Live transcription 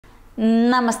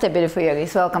Namaste, beautiful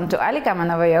yogis. Welcome to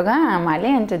Kamenova Yoga. I'm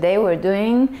Ali, and today we're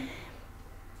doing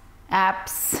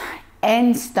abs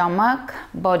and stomach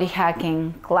body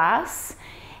hacking class.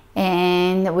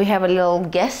 And we have a little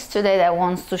guest today that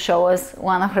wants to show us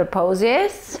one of her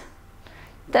poses.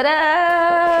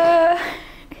 Ta-da!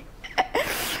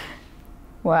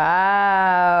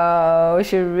 Wow,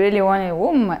 she really wanted.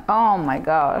 Oh my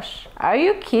gosh, are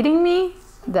you kidding me?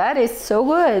 That is so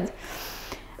good.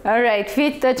 All right,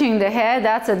 feet touching the head,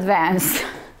 that's advanced.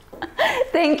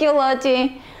 Thank you,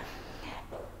 Lottie.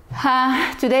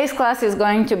 Today's class is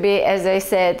going to be, as I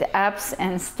said, abs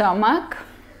and stomach.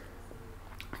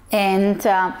 And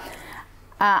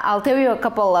I'll tell you a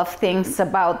couple of things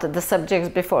about the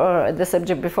subject before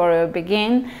we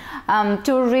begin.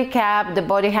 To recap, the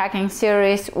body hacking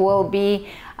series will be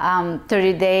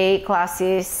 30-day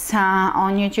classes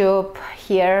on YouTube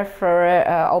here for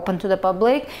open to the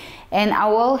public. And I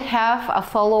will have a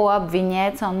follow-up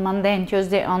vignettes on Monday and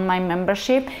Tuesday on my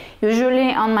membership.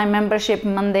 Usually on my membership,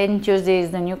 Monday and Tuesday is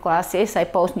the new classes. I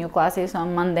post new classes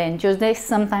on Monday and Tuesday,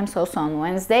 sometimes also on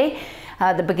Wednesday,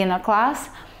 the beginner class,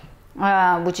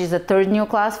 which is the third new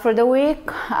class for the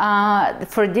week.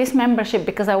 For this membership,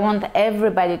 because I want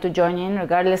everybody to join in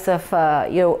regardless of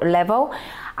your level,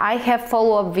 I have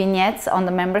follow-up vignettes on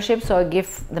the membership, so I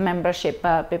give the membership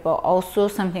people also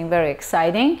something very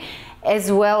exciting,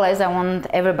 as well as I want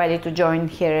everybody to join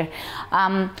here.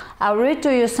 I'll read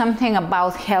to you something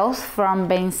about health from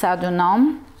Ben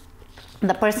Sadhunom,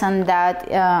 the person that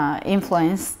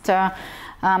influenced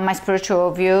my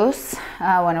spiritual views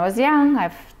when I was young.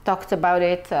 I've talked about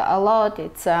it a lot.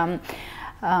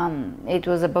 It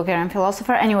was a Bulgarian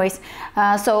philosopher. Anyways,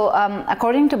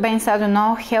 according to Ben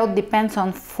Sadhunom, health depends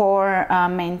on four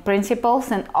main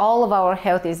principles, and all of our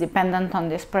health is dependent on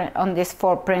these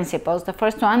four principles. The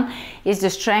first one is the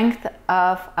strength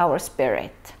of our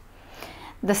spirit.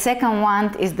 The second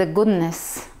one is the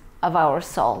goodness of our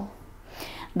soul.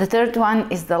 The third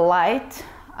one is the light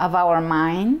of our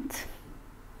mind.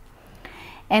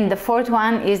 And the fourth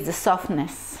one is the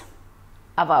softness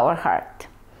of our heart.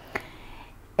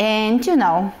 And you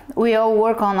know, we all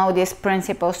work on all these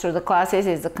principles through the classes.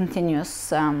 It's a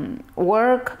continuous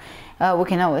work. We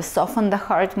can always soften the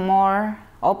heart more,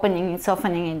 opening and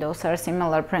softening it. Those are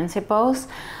similar principles.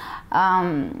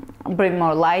 Bring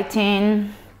more light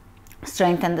in,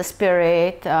 strengthen the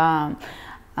spirit,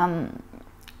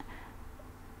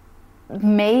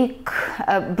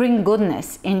 bring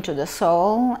goodness into the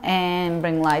soul, and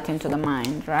bring light into the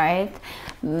mind, right?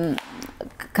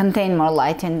 Contain more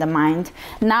light in the mind.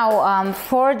 Now,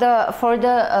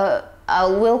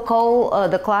 we'll call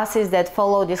the classes that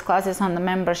follow these classes on the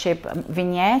membership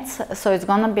vignettes. So it's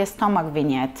gonna be a stomach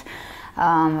vignette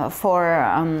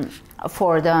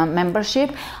for the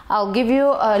membership. I'll give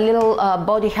you a little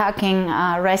body hacking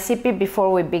recipe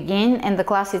before we begin, and the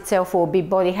class itself will be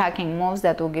body hacking moves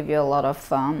that will give you a lot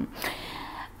of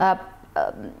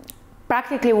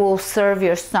practically will serve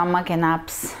your stomach and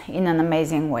abs in an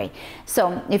amazing way.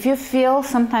 So if you feel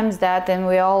sometimes that, and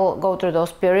we all go through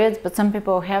those periods, but some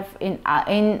people have in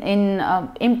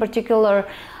particular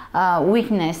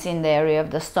weakness in the area of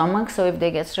the stomach. So if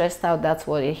they get stressed out, that's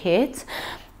what it hits.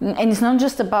 And it's not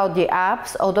just about the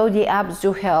abs, although the abs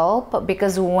do help,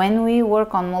 because when we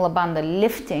work on Mula Bandha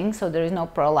lifting, so there is no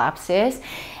prolapses,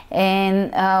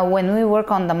 and when we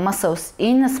work on the muscles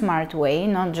in a smart way,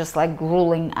 not just like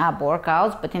grueling ab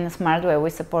workouts, but in a smart way, we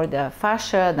support the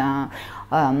fascia, the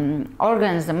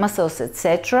organs, the muscles,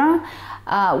 etc.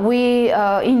 We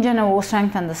in general will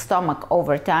strengthen the stomach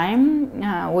over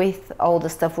time with all the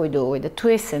stuff we do with the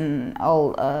twists and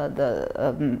all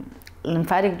the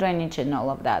lymphatic drainage and all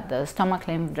of that, the stomach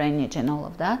lymph drainage and all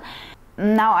of that.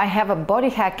 Now I have a body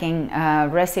hacking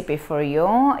recipe for you.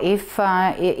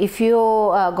 If you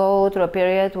go through a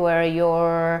period where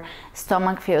your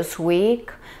stomach feels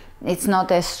weak, it's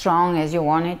not as strong as you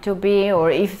want it to be,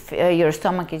 or if your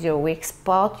stomach is your weak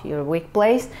spot, your weak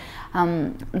place,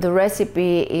 the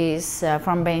recipe is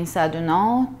from Ben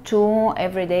Sadhunom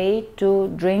every day to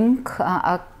drink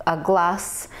a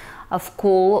glass of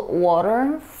cool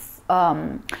water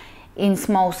in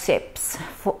small sips,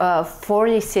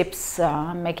 40 sips,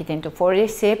 make it into 40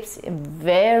 sips,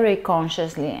 very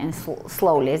consciously and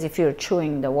slowly, as if you're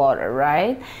chewing the water,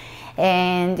 right?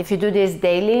 And if you do this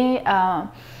daily,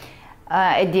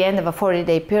 at the end of a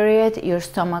 40-day period, your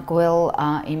stomach will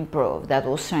improve. That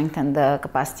will strengthen the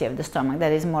capacity of the stomach.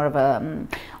 That is more of a,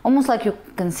 almost like you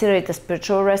consider it a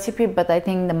spiritual recipe, but I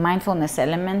think the mindfulness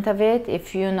element of it,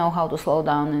 if you know how to slow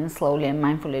down and slowly and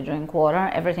mindfully drink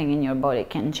water, everything in your body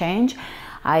can change.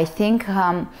 I think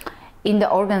In the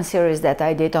organ series that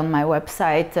I did on my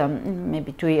website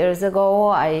maybe 2 years ago,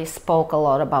 I spoke a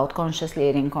lot about consciously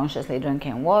eating, consciously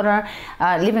drinking water,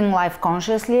 living life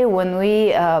consciously. When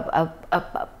we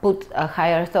put a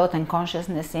higher thought and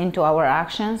consciousness into our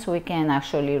actions, we can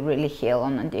actually really heal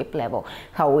on a deep level.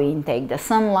 How we intake the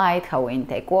sunlight, how we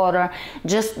intake water.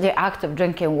 Just the act of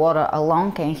drinking water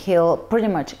alone can heal pretty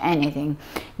much anything.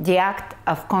 The act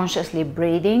of consciously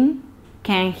breathing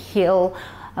can heal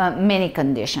many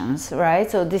conditions, right?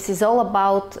 So this is all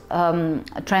about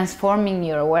transforming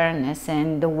your awareness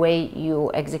and the way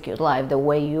you execute life, the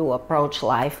way you approach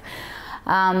life.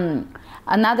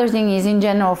 Another thing is, in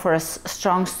general, for a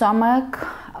strong stomach,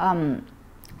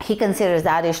 he considers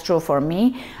that is true for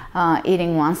me.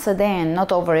 Eating once a day and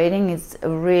not overeating, it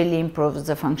really improves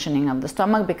the functioning of the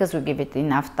stomach because we give it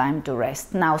enough time to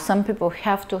rest. Now, some people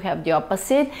have to have the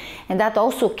opposite, and that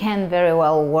also can very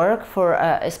well work for,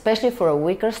 especially for a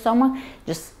weaker stomach,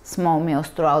 just small meals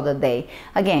throughout the day.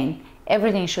 Again,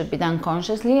 everything should be done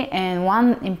consciously, and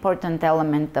one important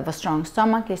element of a strong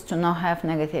stomach is to not have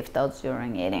negative thoughts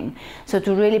during eating. So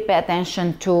to really pay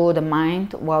attention to the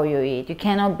mind while you eat. You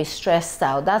cannot be stressed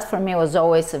out. That for me was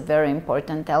always a very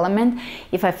important element.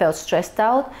 If I felt stressed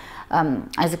out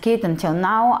as a kid until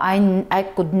now, I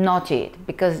could not eat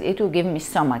because it would give me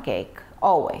stomachache.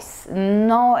 Always,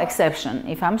 no exception.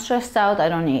 If I'm stressed out, I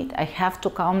don't eat. I have to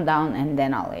calm down and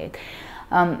then I'll eat.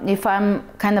 If I'm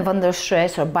kind of under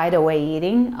stress or by the way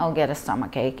eating, I'll get a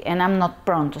stomachache, and I'm not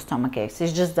prone to stomachaches.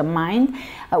 It's just the mind.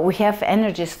 We have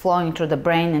energies flowing through the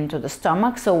brain and to the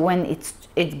stomach, so when it's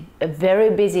very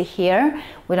busy here,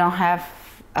 we don't have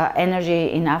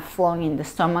energy enough flowing in the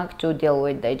stomach to deal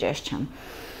with digestion.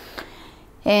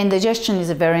 And digestion is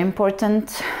a very important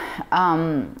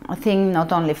thing,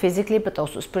 not only physically but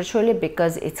also spiritually,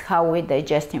 because it's how we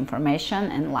digest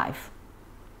information and life.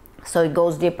 So it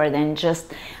goes deeper than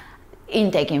just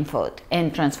intaking food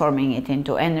and transforming it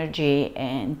into energy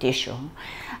and tissue.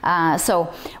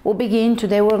 So we'll begin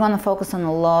today. We're going to focus on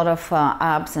a lot of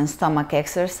abs and stomach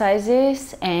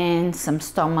exercises and some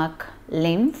stomach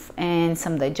lymph and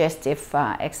some digestive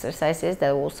exercises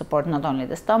that will support not only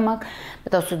the stomach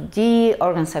but also the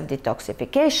organs of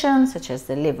detoxification, such as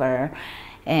the liver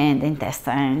and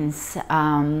intestines.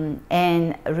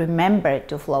 And remember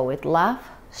to flow with love,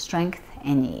 strength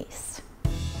and ease.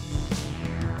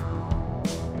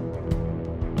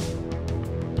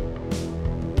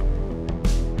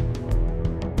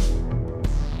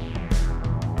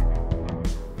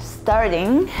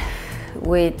 Starting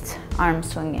with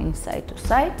arms swinging side to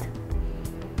side.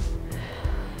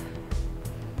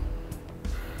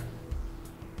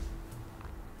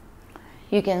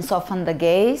 You can soften the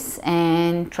gaze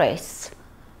and trace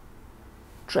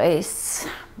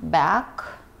back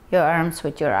your arms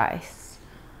with your eyes.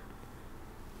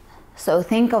 So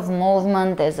think of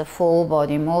movement as a full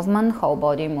body movement, whole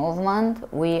body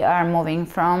movement. We are moving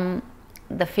from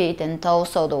the feet and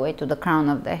toes all the way to the crown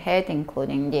of the head,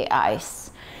 including the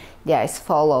eyes. The eyes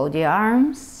follow the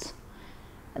arms.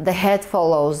 The head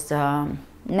follows the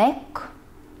neck.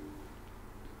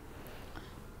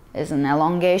 There's an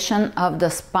elongation of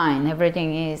the spine.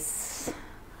 Everything is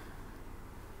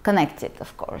connected,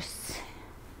 of course,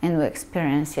 and we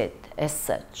experience it as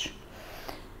such.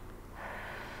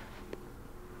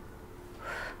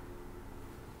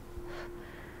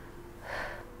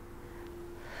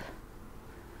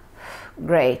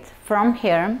 Great. From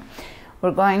here, we're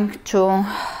going to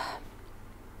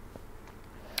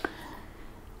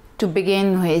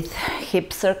begin with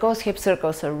hip circles. Hip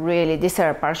circles are really, these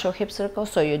are partial hip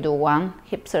circles, so you do one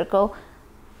hip circle,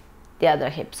 the other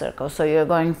hip circle. So you're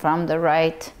going from the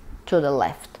right to the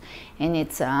left, and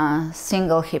it's a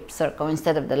single hip circle.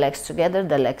 Instead of the legs together,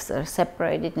 the legs are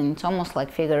separated, and it's almost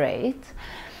like figure eight.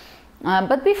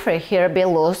 But be free here, be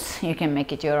loose. You can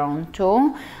make it your own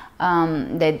too.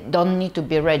 They don't need to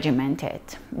be regimented,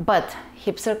 but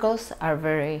hip circles are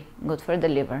very good for the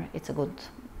liver. It's a good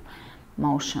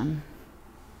motion.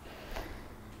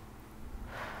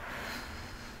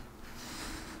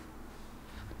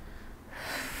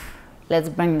 Let's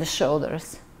bring the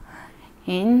shoulders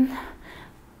in.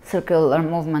 Circular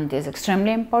movement is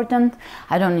extremely important.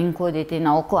 I don't include it in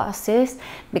all classes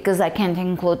because I can't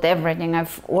include everything.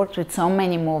 I've worked with so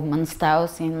many movement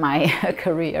styles in my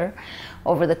career,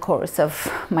 over the course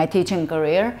of my teaching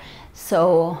career.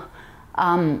 So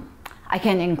I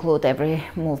can't include every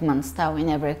movement style in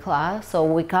every class. So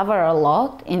we cover a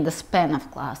lot in the span of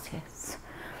classes.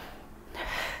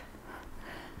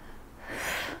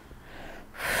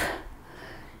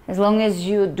 As long as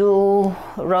you do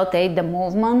rotate the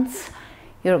movements,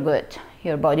 you're good.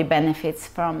 Your body benefits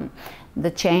from the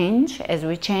change. As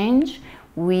we change,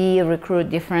 we recruit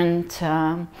different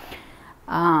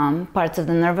parts of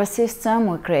the nervous system.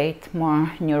 We create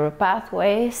more neural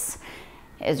pathways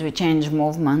as we change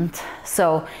movement.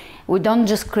 So we don't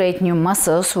just create new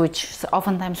muscles, which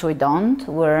oftentimes we don't.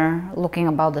 We're looking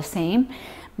about the same,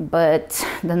 but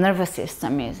the nervous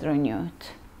system is renewed.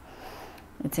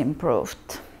 It's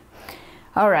improved.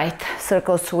 All right,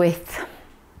 circles with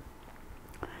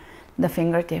the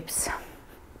fingertips.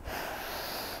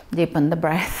 Deepen the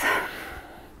breath.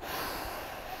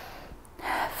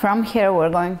 From here, we're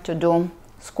going to do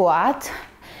squat.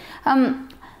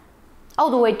 All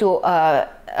the way to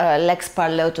legs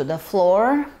parallel to the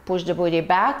floor. Push the booty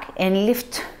back and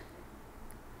lift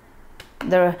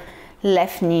the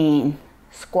left knee in.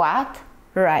 Squat,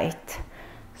 right,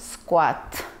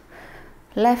 squat,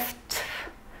 left,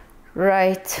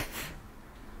 right,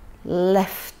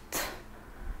 left,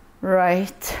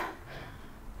 right,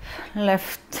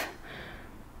 left,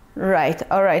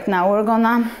 right. All right, now we're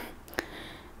gonna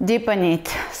deepen it.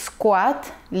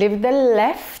 Squat, lift the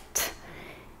left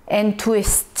and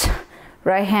twist.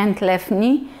 Right hand, left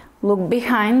knee, look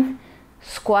behind,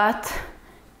 squat,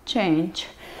 change,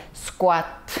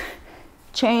 squat,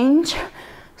 change,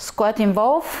 squat,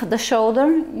 involve the shoulder,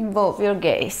 involve your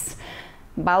gaze.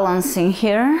 Balancing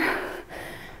here.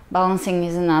 Balancing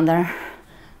is another,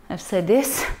 I've said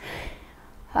this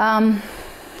in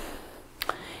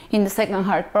the second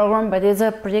heart program, but it's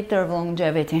a predictor of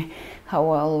longevity, how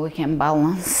well we can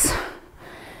balance.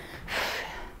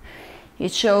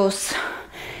 It shows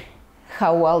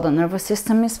how well the nervous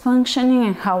system is functioning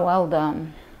and how well the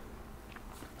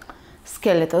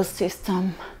skeletal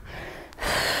system.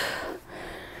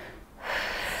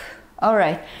 All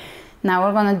right, now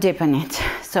we're gonna deepen it.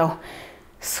 So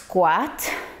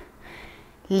squat,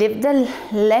 lift the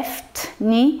left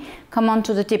knee, come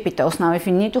onto the tippy toes. Now if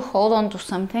you need to hold on to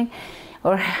something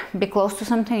or be close to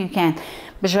something, you can,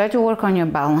 but try to work on your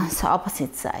balance.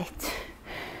 Opposite side.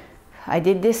 I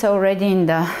did this already in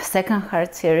the second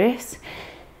heart series.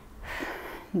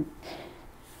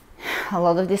 A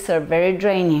lot of these are very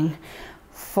draining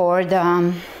for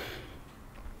the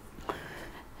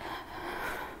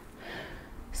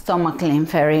stomach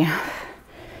lymph area.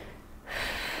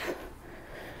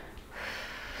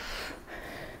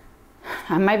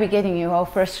 I might be getting you all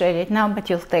frustrated now, but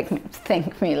you'll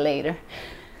thank me later.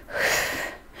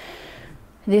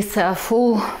 This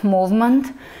full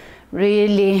movement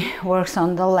really works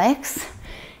on the legs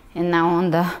and now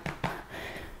on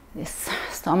this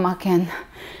stomach and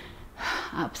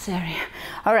abs area.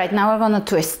 All right, now we're gonna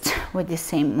twist with the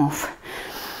same move.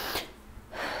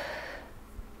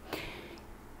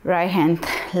 Right hand,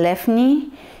 left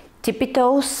knee, tippy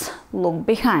toes, look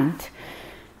behind,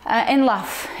 and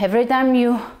laugh. Every time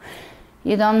you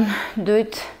don't do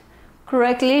it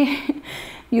correctly,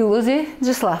 you lose it,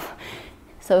 just laugh.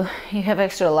 So you have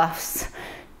extra laughs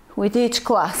with each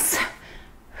class.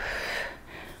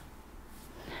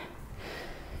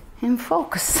 And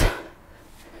focus.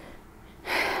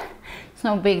 It's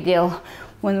no big deal.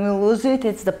 When we lose it,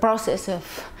 it's the process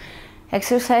of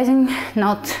exercising,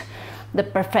 not the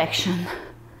perfection.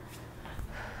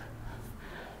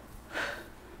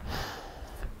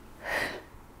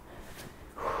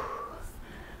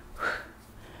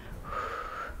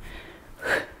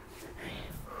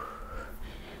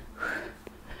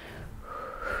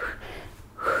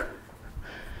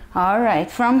 All right,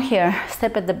 from here,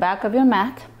 step at the back of your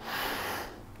mat.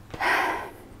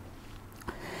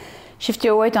 Shift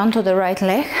your weight onto the right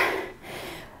leg.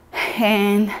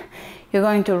 And you're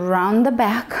going to round the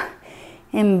back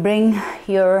and bring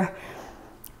your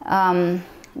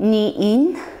knee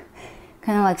in,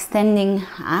 kind of like standing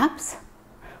abs.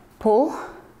 Pull,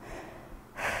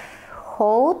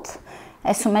 hold,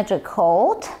 isometric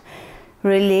hold,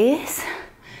 release,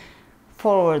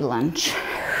 forward lunge.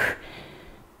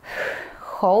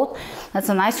 Hold. That's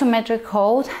an isometric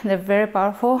hold. They're very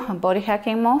powerful. A body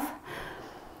hacking move.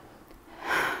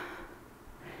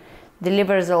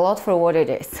 Delivers a lot for what it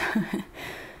is.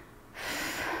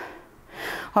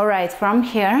 All right, from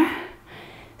here,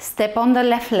 step on the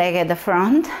left leg at the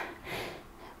front.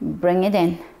 Bring it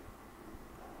in.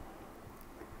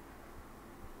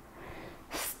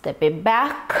 Step it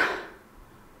back.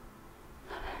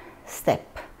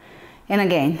 Step. And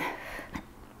again.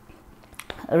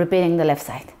 Repeating the left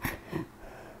side.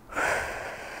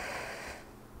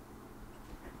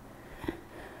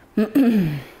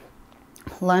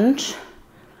 Lunge,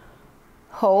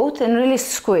 hold, and really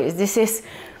squeeze. This is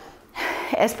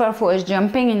as powerful as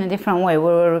jumping in a different way,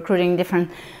 where we're recruiting different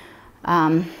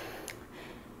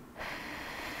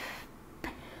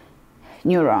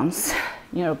neural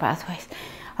pathways.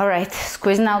 All right,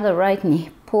 squeeze now the right knee.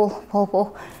 Pull, pull,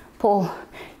 pull, pull.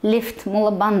 Lift,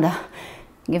 mula bandha.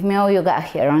 Give me all you got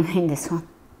here in this one.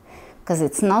 Because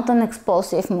it's not an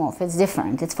explosive move, it's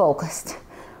different, it's focused.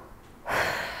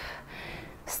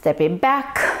 Step it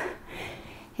back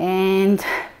and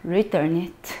return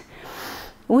it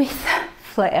with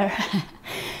flair.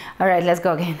 All right, let's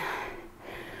go again.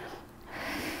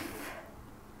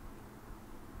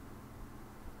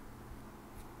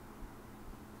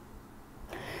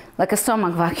 Like a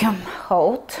stomach vacuum,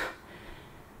 hold.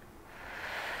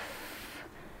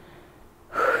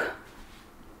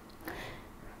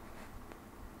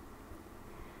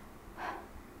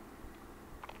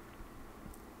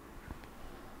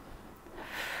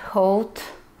 Hold.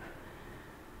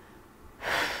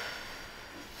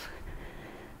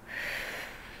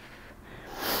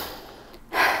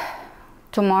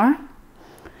 Two more.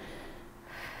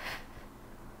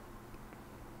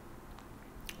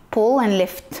 Pull and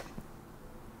lift.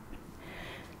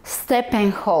 Step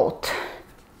and hold.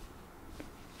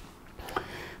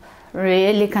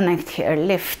 Really connect here,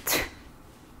 lift.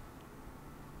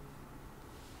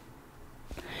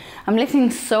 I'm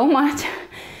lifting so much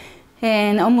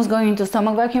and almost going into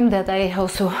stomach vacuum that I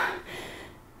also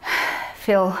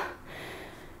feel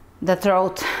the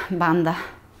throat bandha.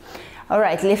 All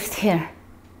right, lift here.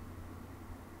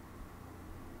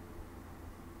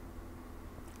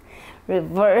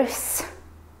 Reverse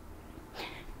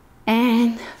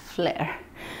and flare.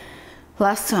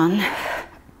 Last one.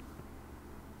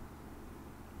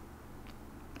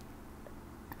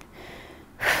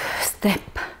 Step.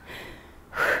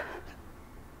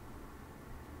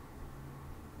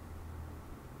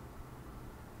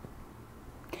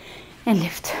 And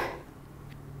lift.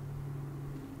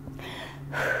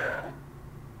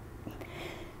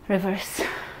 Reverse.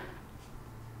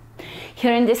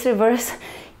 Here in this reverse,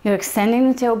 you're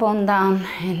extending the tailbone down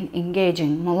and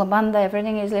engaging. Mula bandha,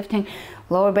 everything is lifting.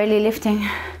 Lower belly lifting.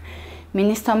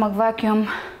 Mini stomach vacuum.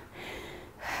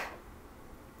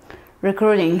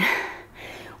 Recruiting.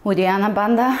 Uddiyana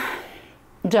bandha,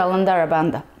 Jalandhara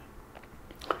bandha.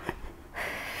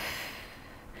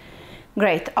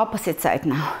 Great, opposite side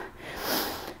now.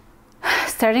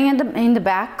 Starting in the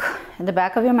back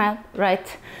of your mat,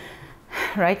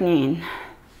 right knee in.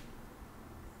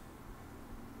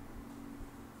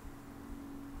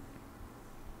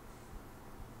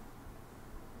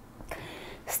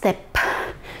 Step,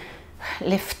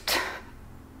 lift.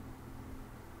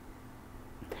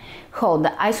 Hold. The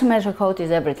isometric hold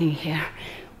is everything here.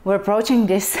 We're approaching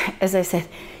this, as I said,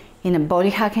 in a body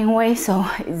hacking way, so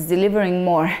it's delivering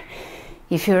more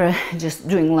if you're just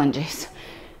doing lunges.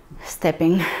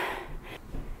 Stepping.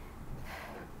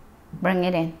 Bring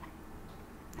it in.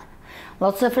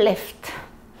 Lots of lift.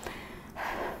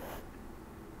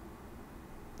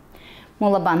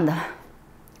 Mula bandha,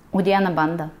 Uddiyana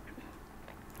bandha,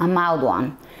 a mild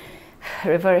one.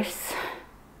 Reverse.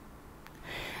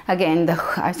 Again, the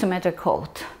isometric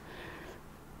hold.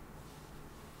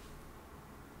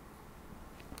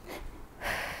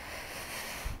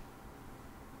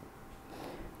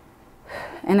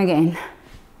 And again.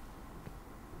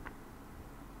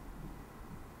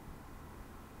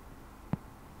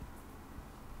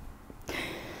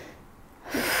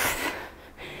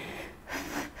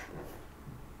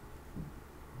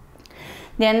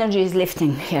 The energy is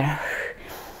lifting here.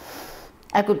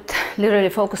 I could literally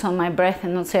focus on my breath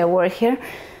and not say a word here,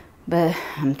 but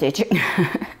I'm teaching.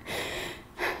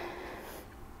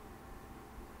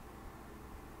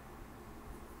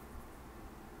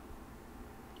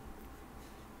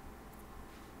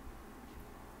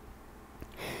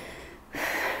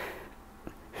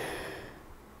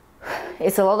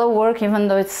 It's a lot of work, even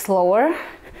though it's slower.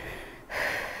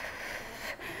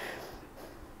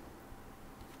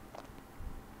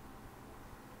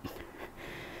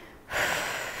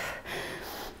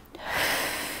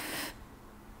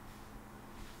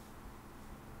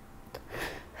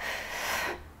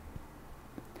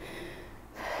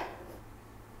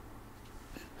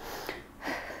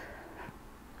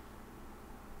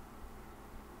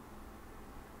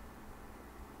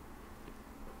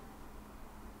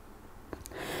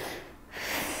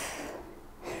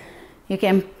 You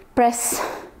can press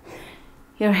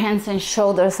your hands and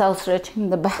shoulders out, stretching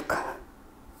the back.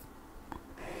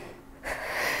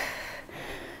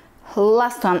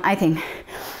 Last one, I think.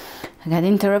 I got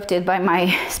interrupted by my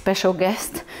special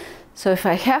guest. So if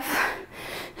I have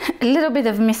a little bit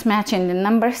of mismatch in the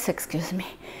numbers, excuse me,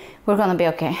 we're gonna be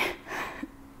okay.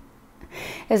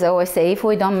 As I always say, if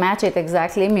we don't match it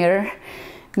exactly, mirror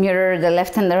the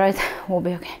left and the right, we'll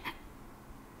be okay.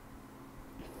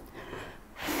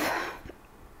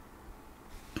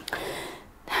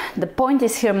 the point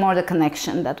is here more the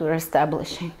connection that we're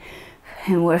establishing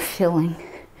and we're feeling.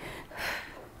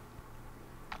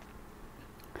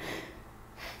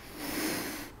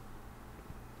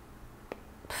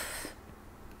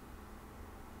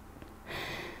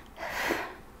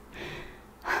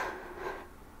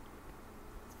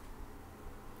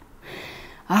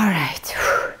 All right,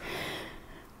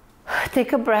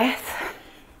 take a breath,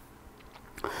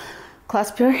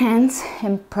 clasp your hands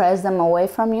and press them away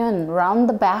from you and round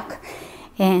the back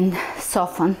and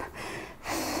soften.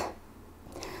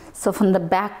 Soften the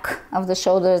back of the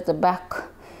shoulders, the back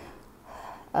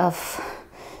of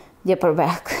the upper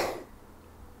back.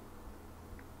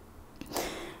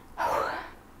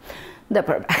 The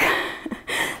upper back,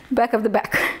 back of the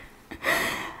back.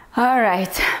 All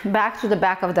right, back to the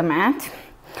back of the mat.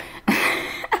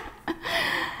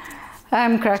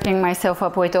 I'm cracking myself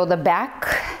up with all the back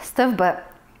stuff,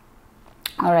 but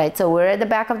all right, so we're at the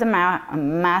back of the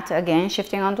mat again,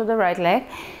 shifting onto the right leg,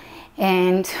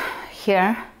 and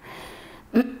here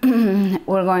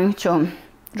we're going to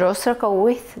draw a circle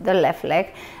with the left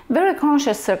leg, very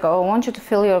conscious circle. I want you to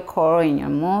feel your core in your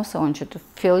moves. I want you to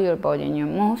feel your body in your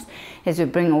moves. As we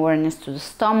bring awareness to the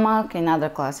stomach, in other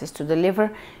classes to the liver,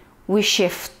 we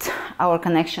shift our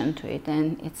connection to it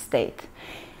and its state.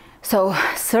 So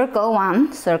circle,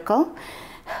 one circle,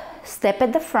 step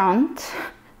at the front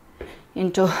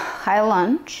into high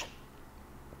lunge,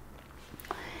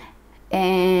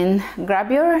 and grab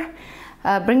your,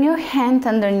 bring your hand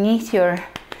underneath your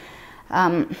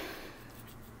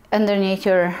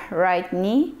right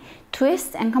knee,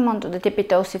 twist and come onto the tippy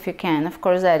toes if you can. Of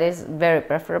course, that is very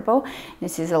preferable.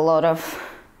 This is a lot of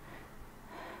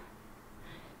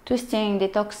twisting,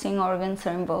 detoxing organs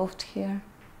are involved here.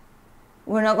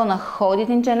 We're not gonna hold it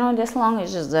in general this long,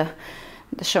 it's just the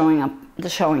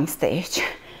showing stage.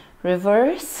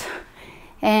 Reverse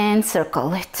and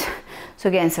circle it. So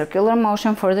again, circular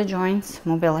motion for the joints,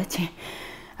 mobility.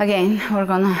 Again, we're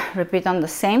gonna repeat on the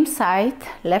same side,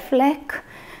 left leg,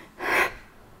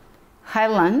 high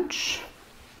lunge,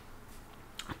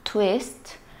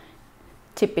 twist,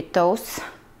 tippy toes,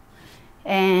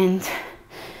 and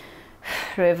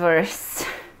reverse.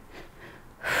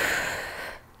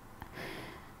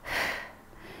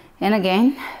 And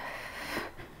again,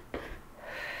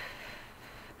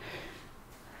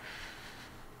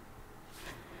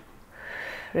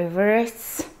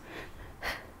 reverse,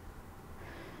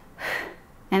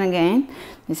 and again.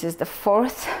 This is the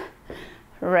fourth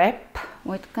rep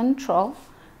with control.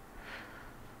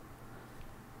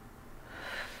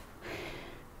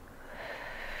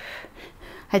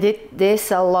 I did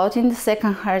this a lot in the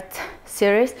second heart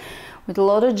series, with a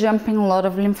lot of jumping, a lot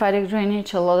of lymphatic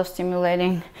drainage, a lot of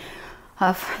stimulating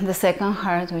of the second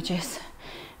heart, which is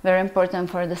very important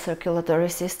for the circulatory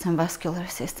system, vascular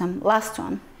system. Last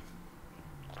one.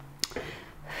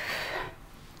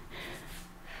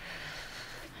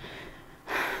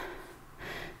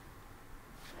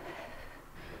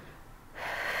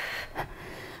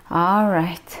 All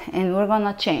right, and we're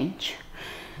gonna change.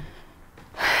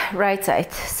 Right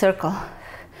side, circle.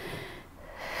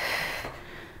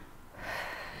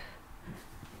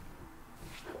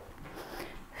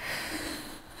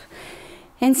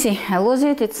 And see, I lose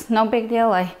it, it's no big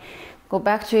deal. I go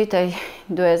back to it, I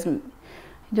do as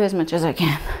much as I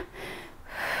can.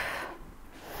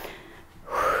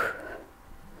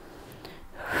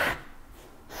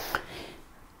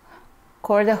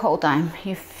 Core the whole time.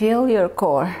 You feel your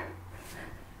core.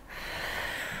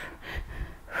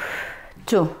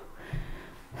 2.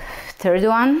 Third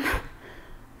one.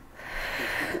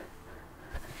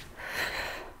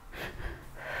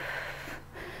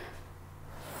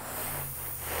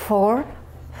 4.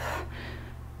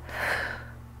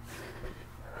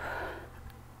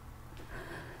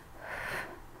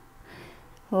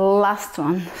 Last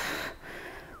one.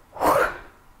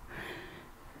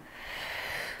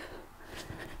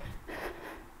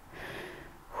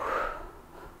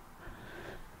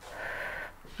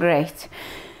 Great.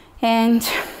 And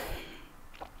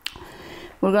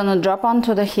we're gonna drop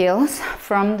onto the heels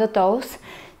from the toes,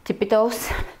 tippy toes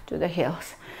to the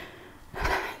heels.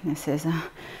 This is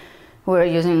we're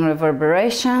using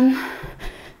reverberation,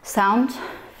 sound,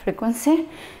 frequency,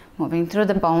 moving through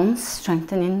the bones,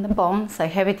 strengthening the bones. I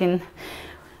have it in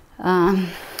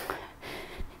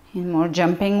more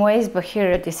jumping ways, but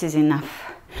here this is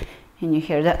enough. And you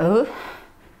hear the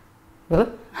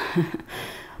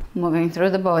moving through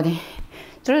the body,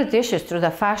 through the tissues, through the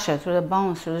fascia, through the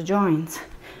bones, through the joints.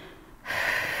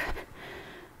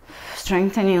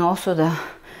 Strengthening also the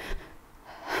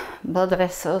blood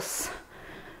vessels,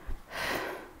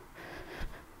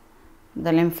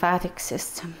 the lymphatic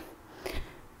system.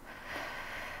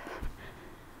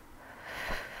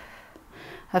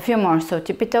 A few more. So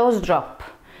tippy toes, drop.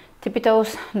 Tippy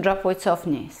toes, drop with soft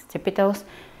knees. Tippy toes,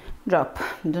 drop.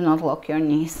 Do not lock your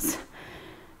knees.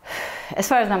 As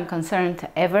far as I'm concerned,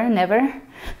 ever, never.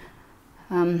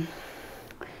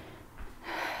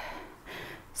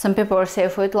 Some people are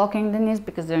safe with locking the knees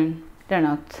because they're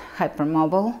not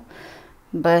hypermobile,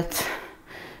 but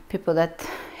people that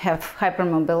have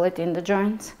hypermobility in the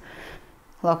joints,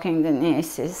 locking the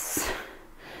knees is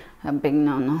a big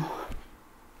no-no.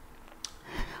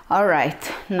 All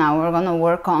right, now we're gonna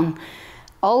work on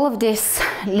all of this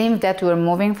lymph that we're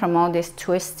moving from all this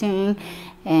twisting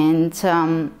and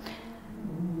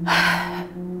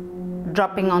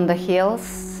dropping on the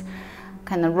heels,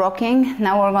 kind of rocking.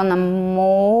 Now we're gonna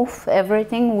move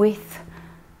everything with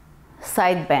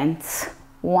side bends.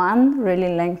 One,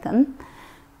 really lengthen.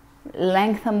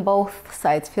 Lengthen both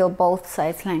sides, feel both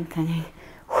sides lengthening.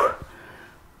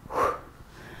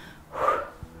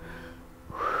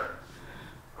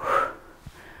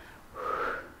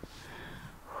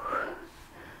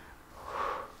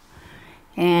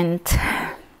 And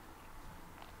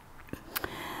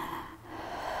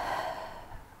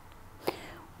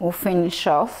we'll finish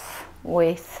off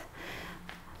with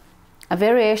a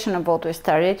variation of what we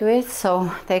started with.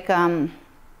 So take a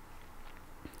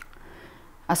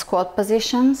squat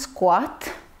position,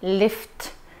 squat,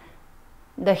 lift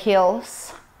the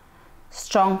heels,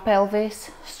 strong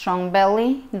pelvis, strong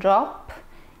belly, drop,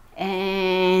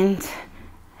 and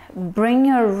bring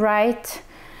your right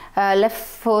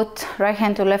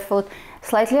hand to left foot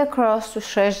slightly across to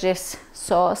stretch this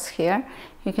psoas here.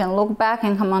 You can look back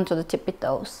and come onto the tippy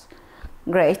toes.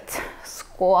 Great.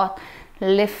 Squat,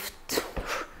 lift.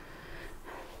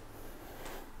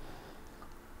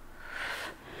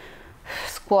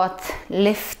 Squat,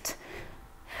 lift.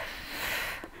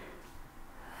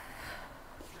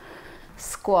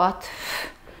 Squat.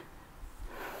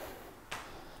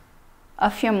 A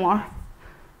few more.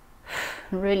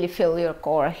 Really feel your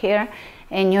core here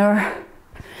and your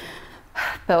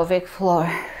pelvic floor.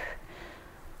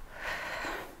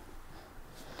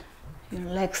 Your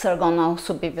legs are gonna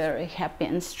also be very happy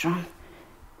and strong.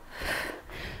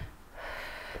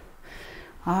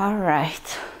 All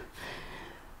right.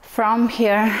 From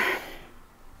here,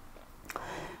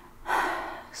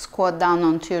 squat down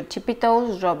onto your tippy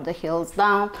toes, drop the heels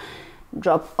down,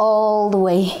 drop all the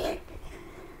way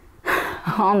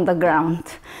on the ground.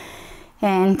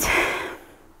 And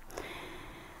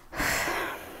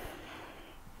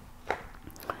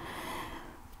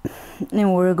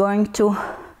we're going to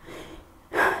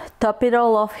top it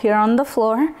all off here on the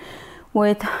floor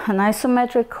with an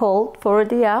isometric hold for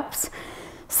the abs.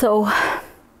 So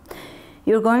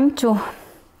you're going to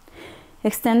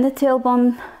extend the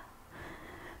tailbone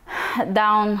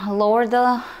down, lower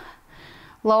the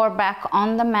lower back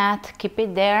on the mat, keep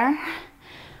it there,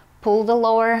 pull the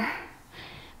lower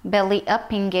belly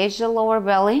up, engage the lower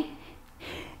belly,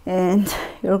 and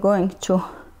you're going to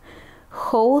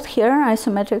hold here,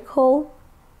 isometric hold.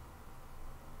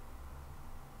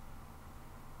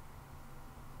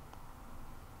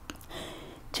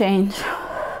 Change.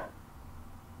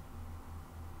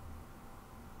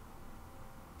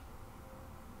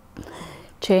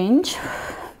 Change.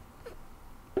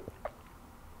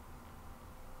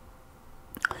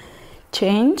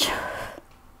 Change.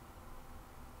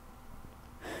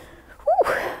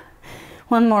 Whew.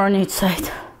 One more on each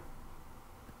side.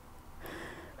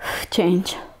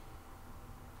 Change.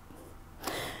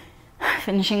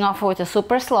 Finishing off with a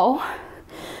super slow.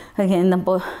 Again,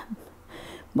 the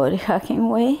body hacking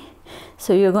way.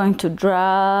 So you're going to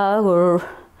drag or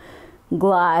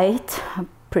glide, a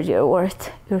prettier word,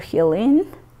 your heel in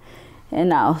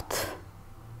and out.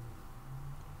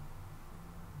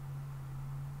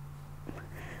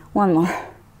 One more.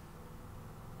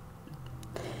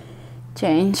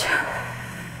 Change.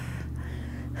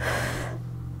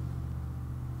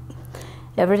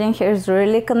 Everything here is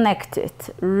really connected,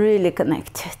 really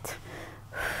connected.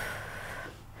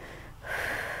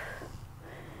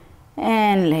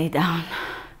 And lay down.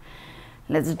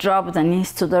 Let's drop the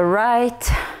knees to the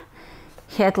right.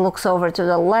 Head looks over to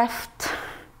the left.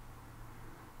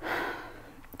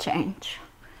 Change.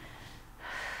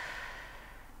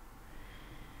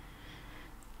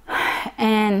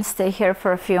 And stay here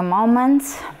for a few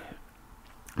moments,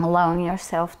 allowing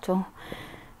yourself to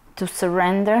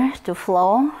surrender, to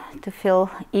flow, to feel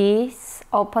ease,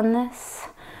 openness,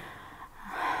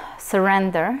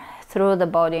 surrender through the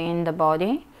body, in the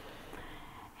body.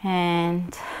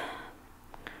 And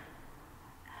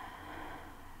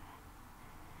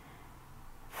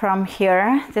from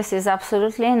here, this is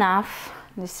absolutely enough.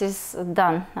 this is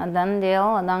done, a done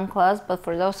deal, a done class. But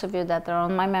for those of you that are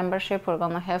on my membership, we're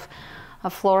gonna have a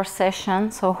floor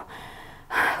session, so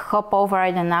hop over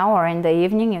right now, or in the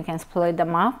evening you can split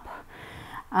them up.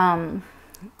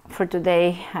 For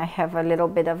today I have a little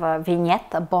bit of a vignette,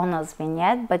 a bonus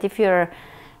vignette, but if you're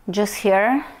just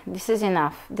here, this is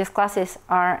enough. These classes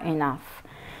are enough.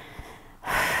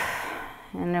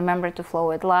 And remember to flow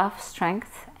with love,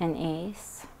 strength and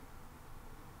ease.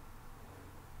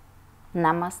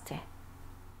 Namaste.